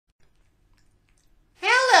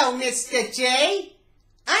Hello, Mr. J.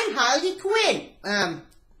 I'm Harley Quinn.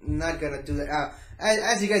 Not gonna do that.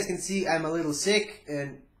 As you guys can see, I'm a little sick,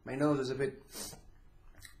 and my nose is a bit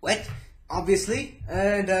wet, obviously.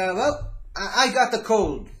 And, well, I got the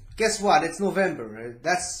cold. Guess what? It's November.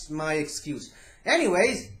 That's my excuse.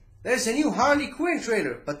 Anyways, there's a new Harley Quinn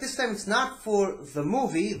trailer, but this time it's not for the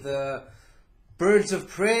movie, the Birds of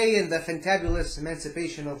Prey and the Fantabulous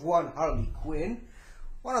Emancipation of One Harley Quinn.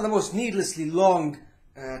 One of the most needlessly long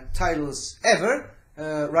titles ever,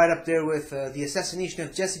 right up there with The Assassination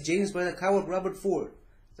of Jesse James by the coward Robert Ford.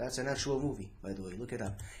 That's an actual movie, by the way, look it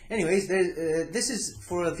up. Anyways, this is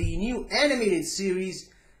for the new animated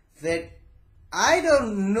series that I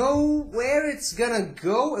don't know where it's gonna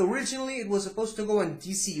go. Originally, it was supposed to go on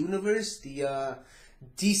DC Universe, the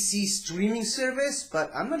DC streaming service,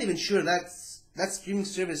 but I'm not even sure that streaming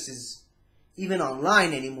service is even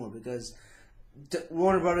online anymore, because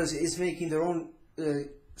Warner Brothers is making their own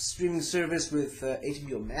streaming service with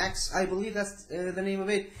HBO Max, I believe that's the name of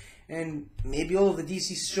it, and maybe all of the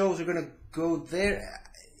DC shows are gonna go there.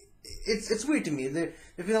 It's weird to me. There've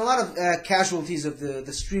been a lot of casualties of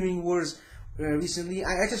the streaming wars recently.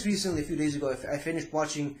 I just recently, a few days ago, I finished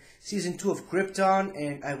watching season 2 of Krypton,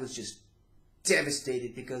 and I was just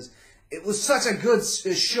devastated because it was such a good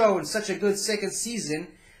show and such a good second season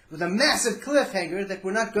with a massive cliffhanger that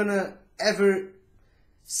we're not gonna ever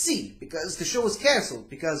see because the show was cancelled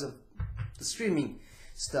because of the streaming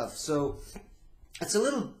stuff. So it's a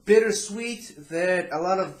little bittersweet that a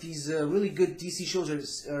lot of these really good DC shows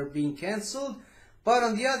are being cancelled, but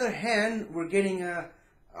on the other hand, we're getting a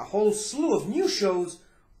whole slew of new shows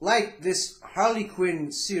like this Harley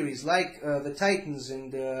Quinn series, like the Titans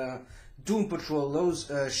and Doom Patrol, those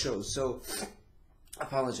shows. So,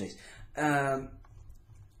 apologize.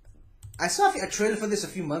 I saw a trailer for this a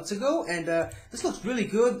few months ago, and this looks really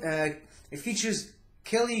good. It features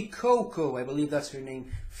Kelly Coco, I believe that's her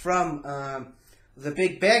name, from The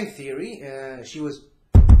Big Bang Theory. She was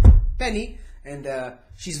Penny, and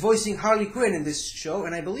she's voicing Harley Quinn in this show,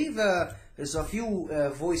 and I believe there's a few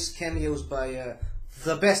voice cameos by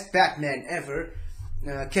the best Batman ever,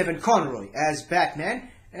 Kevin Conroy as Batman,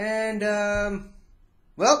 and,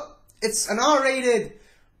 well, it's an R-rated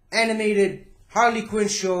animated Harley Quinn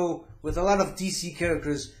show with a lot of DC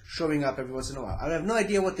characters showing up every once in a while. I have no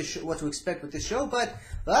idea what to expect with this show, but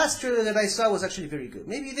the last trailer that I saw was actually very good.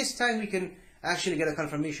 Maybe this time we can actually get a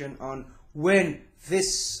confirmation on when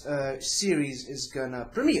this series is gonna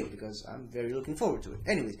premiere, because I'm very looking forward to it.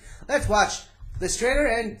 Anyways, let's watch this trailer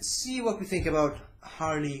and see what we think about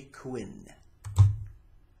Harley Quinn.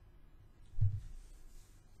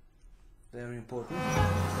 Very important.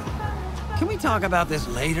 Can we talk about this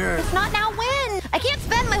later? If not now, when? I can't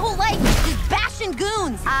spend my whole life just bashing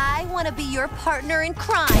goons. I want to be your partner in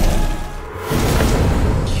crime.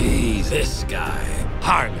 Gee, this guy.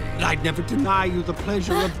 Harley, I'd never deny you the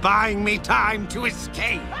pleasure of buying me time to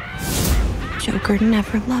escape. Joker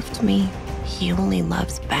never loved me. He only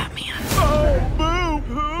loves Batman. Oh,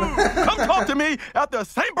 boo! Come talk to me after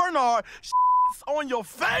St. Bernard on your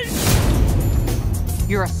face!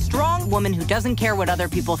 You're a strong woman who doesn't care what other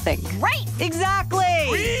people think. Right! Exactly!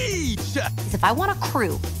 Preach! If I want a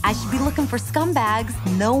crew, I should be looking for scumbags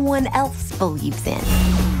no one else believes in.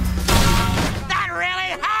 That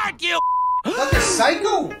really hurt you! What, the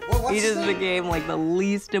Psycho? What's He just that? became like the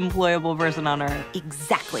least employable person on earth.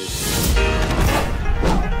 Exactly.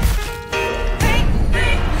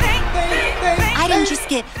 I didn't just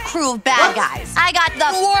get crew of bad guys. I got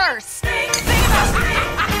the worst.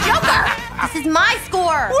 Joker! This is my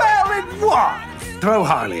score. Well, it was. Throw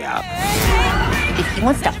Harley out. If he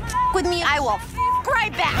wants to f with me, I will f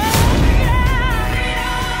right back.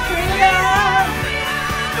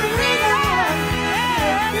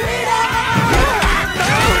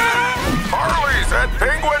 Harley's at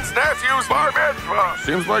Penguin's nephew's bar mitzvah.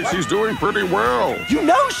 Seems like she's doing pretty well. You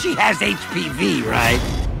know she has HPV, right?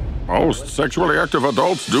 Most sexually active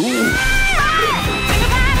adults do.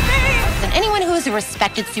 And anyone who is a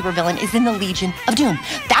respected supervillain is in the Legion of Doom.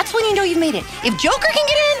 That's when you know you've made it. If Joker can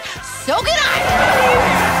get in, so can I.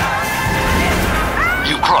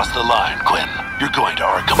 You crossed the line, Quinn. You're going to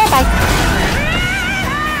Arkham. Bye-bye.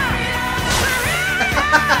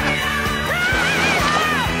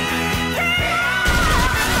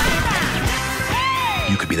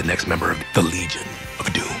 You could be the next member of the Legion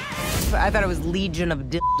of Doom. I thought it was Legion of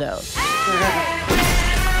Dildos.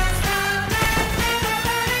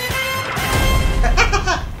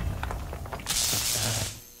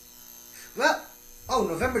 Well, oh,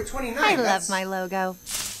 November 29th. I love my logo.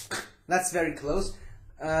 That's very close.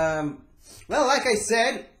 Well, like I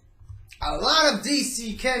said, a lot of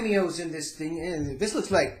DC cameos in this thing, and this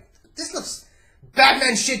looks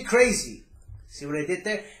Batman shit crazy. See what I did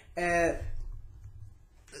there?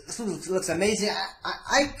 This looks amazing.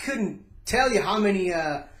 I couldn't tell you how many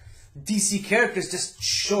DC characters just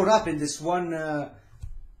showed up in this one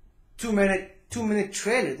 2-minute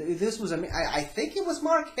trailer. This was I think it was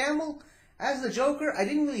Mark Hamill as the Joker. I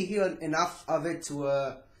didn't really hear enough of it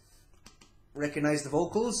to recognize the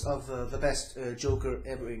vocals of the best Joker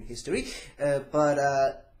ever in history. But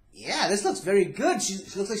yeah, this looks very good. She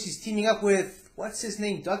looks like she's teaming up with, what's his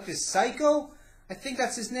name, Dr. Psycho? I think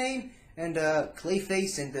that's his name. And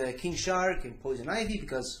Clayface and King Shark and Poison Ivy,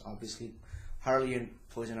 because obviously Harley and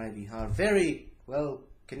Poison Ivy are very well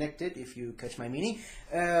connected, if you catch my meaning.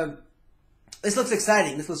 This looks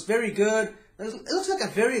exciting. This looks very good. It looks like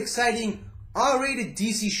a very exciting R-rated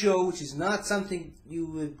DC show, which is not something you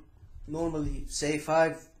would normally say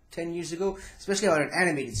 5-10 years ago, especially on an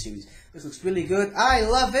animated series. This looks really good. I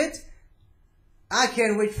love it. I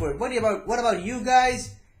can't wait for it. What about you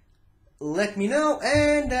guys? Let me know,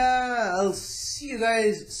 and I'll see you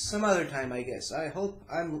guys some other time, I guess. I hope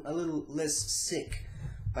I'm a little less sick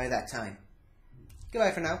by that time.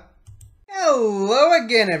 Goodbye for now. Hello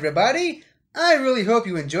again, everybody. I really hope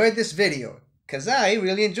you enjoyed this video, because I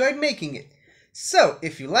really enjoyed making it. So,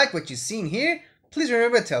 if you like what you've seen here, please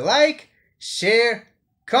remember to like, share,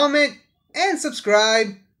 comment, and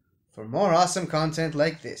subscribe for more awesome content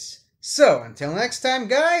like this. So, until next time,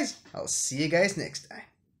 guys, I'll see you guys next time.